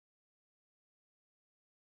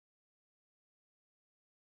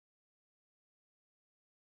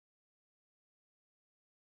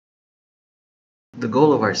The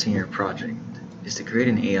goal of our senior project is to create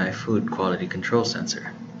an AI food quality control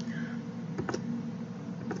sensor.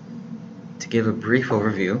 To give a brief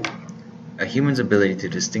overview, a human's ability to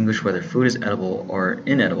distinguish whether food is edible or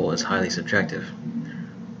inedible is highly subjective.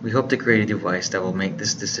 We hope to create a device that will make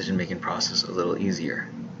this decision-making process a little easier.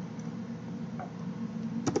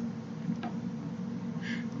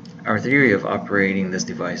 Our theory of operating this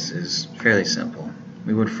device is fairly simple.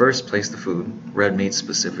 We would first place the food, red meat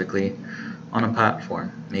specifically, on a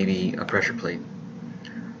platform, maybe a pressure plate.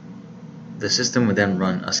 The system would then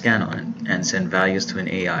run a scan on it and send values to an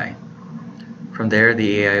AI. From there,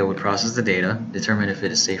 the AI would process the data, determine if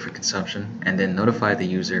it is safe for consumption, and then notify the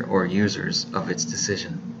user or users of its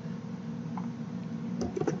decision.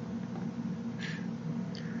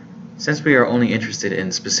 Since we are only interested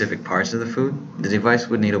in specific parts of the food, the device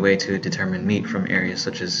would need a way to determine meat from areas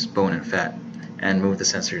such as bone and fat, and move the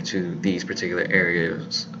sensor to these particular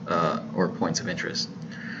areas or points of interest.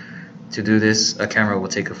 To do this, a camera will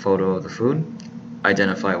take a photo of the food,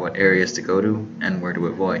 identify what areas to go to, and where to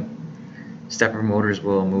avoid. Stepper motors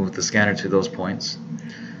will move the scanner to those points.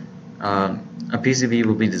 A PCB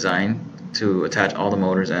will be designed to attach all the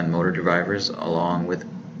motors and motor drivers along with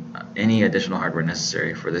any additional hardware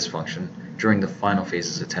necessary for this function during the final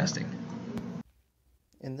phases of testing.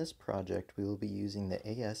 In this project, we will be using the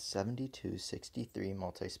AS7263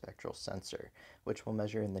 multispectral sensor, which will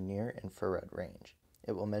measure in the near infrared range.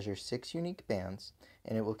 It will measure 6 unique bands,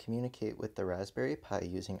 and it will communicate with the Raspberry Pi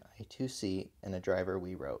using I2C and a driver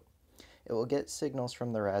we wrote. It will get signals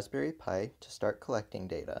from the Raspberry Pi to start collecting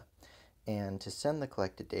data, and to send the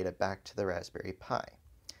collected data back to the Raspberry Pi.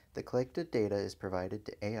 The collected data is provided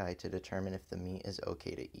to AI to determine if the meat is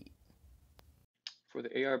okay to eat. For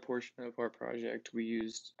the AI portion of our project, we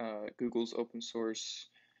used Google's open source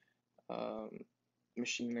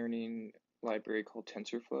machine learning library called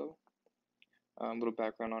TensorFlow. A little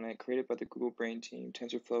background on it: created by the Google Brain team,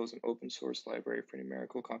 TensorFlow is an open source library for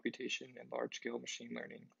numerical computation and large-scale machine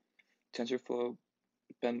learning. TensorFlow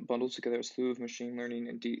bundles together a slew of machine learning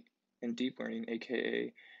and deep learning,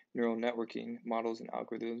 aka neural networking, models and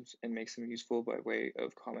algorithms, and makes them useful by way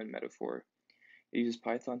of common metaphor. It uses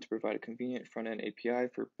Python to provide a convenient front-end API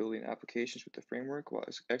for building applications with the framework while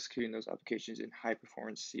executing those applications in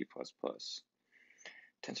high-performance C++.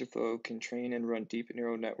 TensorFlow can train and run deep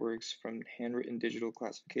neural networks from handwritten digital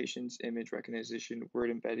classifications, image recognition,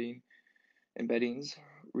 word embeddings,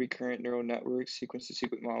 recurrent neural networks,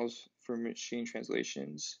 sequence-to-sequence models for machine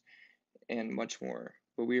translations, and much more.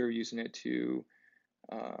 But we are using it to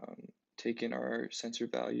take in our sensor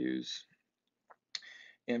values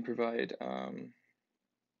and provide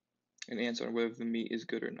an answer on whether the meat is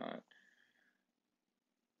good or not.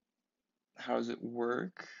 How does it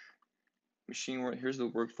work? Machine work. Here's the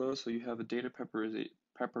workflow. So you have a data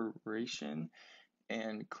preparation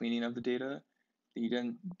and cleaning of the data. You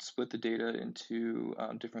then split the data into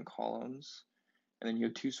different columns, and then you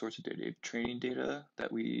have two sorts of data. You have training data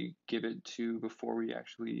that we give it to before we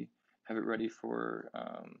actually have it ready for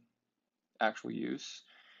actual use,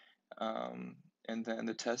 and then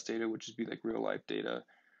the test data, which would be like real life data.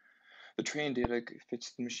 The trained data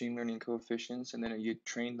fits the machine learning coefficients, and then you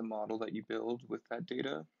train the model that you build with that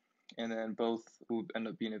data, and then both will end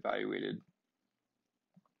up being evaluated.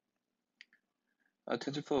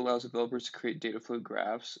 TensorFlow allows developers to create data flow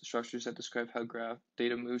graphs, structures that describe how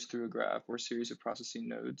data moves through a graph or series of processing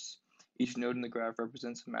nodes. Each node in the graph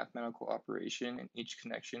represents a mathematical operation, and each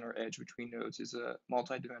connection or edge between nodes is a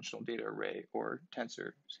multi-dimensional data array, or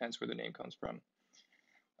tensor, hence where the name comes from.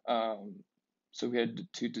 So we had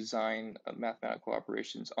to design mathematical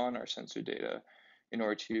operations on our sensor data in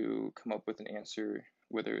order to come up with an answer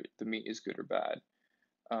whether the meat is good or bad.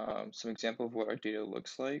 Some example of what our data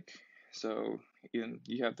looks like. So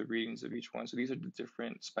you have the readings of each one. So these are the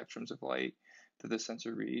different spectrums of light that the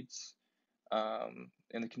sensor reads, and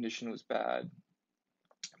the condition was bad.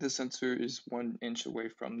 The sensor is 1 inch away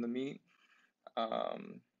from the meat,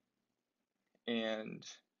 and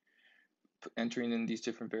entering in these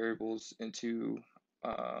different variables into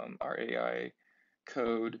our AI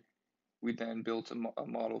code, we then built a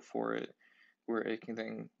model for it where it can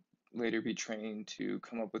then later be trained to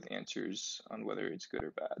come up with answers on whether it's good or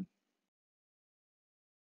bad.